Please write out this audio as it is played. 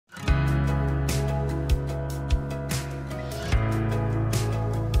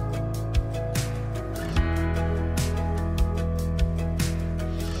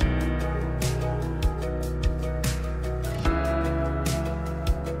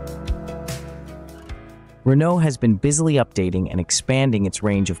Renault has been busily updating and expanding its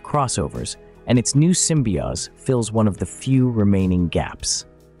range of crossovers, and its new Symbioz fills one of the few remaining gaps.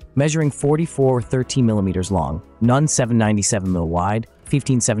 Measuring 44-13mm long, none 797mm wide,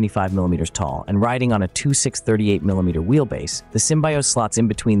 1575mm tall, and riding on a 26-38mm wheelbase, the Symbioz slots in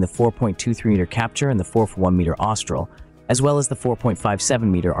between the 4.23-meter Captur and the 4.1-meter Austral, as well as the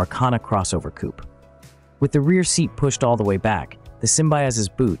 4.57-meter Arcana crossover coupe. With the rear seat pushed all the way back, the Symbioz's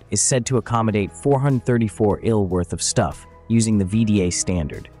boot is said to accommodate 434 il worth of stuff using the VDA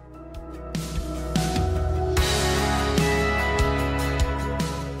standard.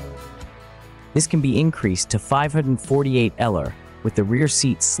 This can be increased to 548 L with the rear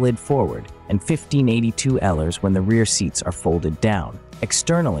seats slid forward and 1582 L when the rear seats are folded down.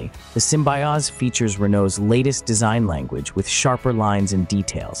 Externally, the Symbioz features Renault's latest design language with sharper lines and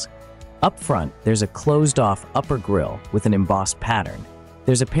details. Up front, there's a closed-off upper grille with an embossed pattern.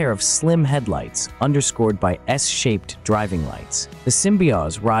 There's a pair of slim headlights underscored by S-shaped driving lights. The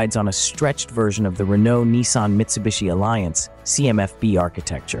Symbioz rides on a stretched version of the Renault-Nissan-Mitsubishi Alliance CMFB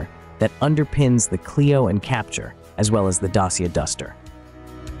architecture that underpins the Clio and Captur, as well as the Dacia Duster.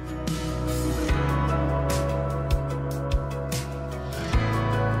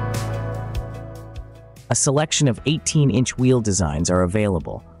 A selection of 18-inch wheel designs are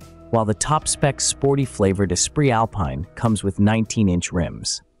available, while the top-spec sporty-flavored Esprit Alpine comes with 19-inch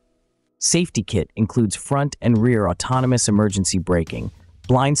rims. Safety kit includes front and rear autonomous emergency braking,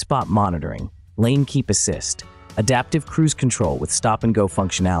 blind spot monitoring, lane keep assist, adaptive cruise control with stop-and-go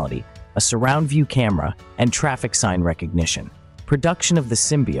functionality, a surround view camera, and traffic sign recognition. Production of the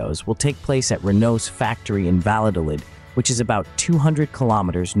Symbioz will take place at Renault's factory in Valladolid, which is about 200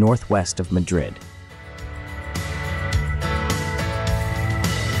 kilometers northwest of Madrid.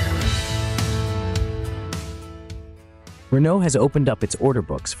 Renault has opened up its order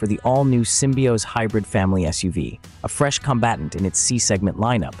books for the all-new Symbioz hybrid family SUV, a fresh combatant in its C-segment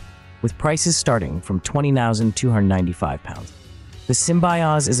lineup, with prices starting from £20,295. The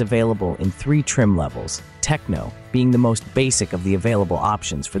Symbioz is available in 3 trim levels, Techno being the most basic of the available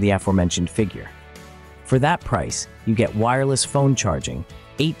options for the aforementioned figure. For that price, you get wireless phone charging,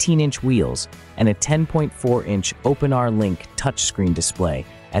 18-inch wheels, and a 10.4-inch OpenR Link touchscreen display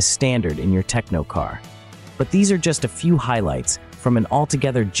as standard in your Techno car. But these are just a few highlights from an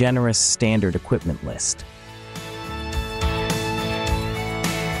altogether generous standard equipment list.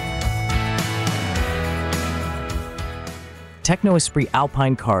 Techno Esprit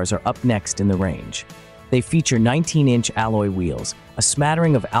Alpine cars are up next in the range. They feature 19-inch alloy wheels, a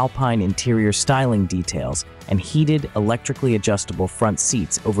smattering of Alpine interior styling details, and heated, electrically adjustable front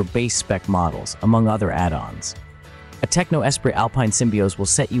seats over base spec models, among other add-ons. A Techno Esprit Alpine Symbioz will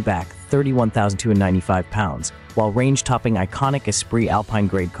set you back £31,295, while range-topping iconic Esprit Alpine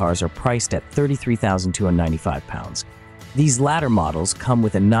grade cars are priced at £33,295. These latter models come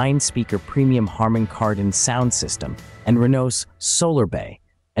with a 9-speaker premium Harman Kardon sound system and Renault's Solar Bay,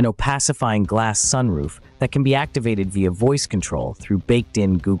 an opacifying glass sunroof that can be activated via voice control through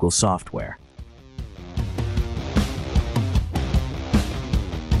baked-in Google software.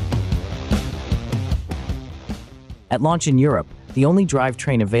 At launch in Europe, the only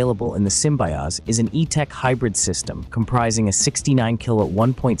drivetrain available in the Symbioz is an E-Tech hybrid system comprising a 69-kilowatt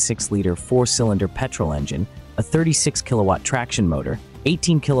 1.6-liter 4-cylinder petrol engine, a 36-kilowatt traction motor,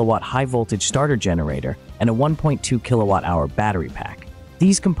 18-kilowatt high-voltage starter generator, and a 1.2 kilowatt-hour battery pack.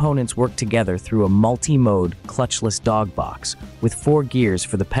 These components work together through a multi-mode clutchless dog box with 4 gears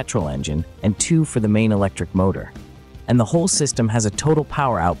for the petrol engine and 2 for the main electric motor. And the whole system has a total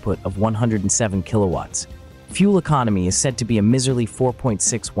power output of 107 kilowatts. Fuel economy is said to be a miserly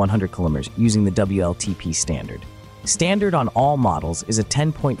 4.6 kilometers using the WLTP standard. Standard on all models is a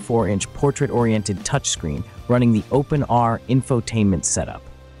 10.4-inch portrait-oriented touchscreen running the OpenR infotainment setup.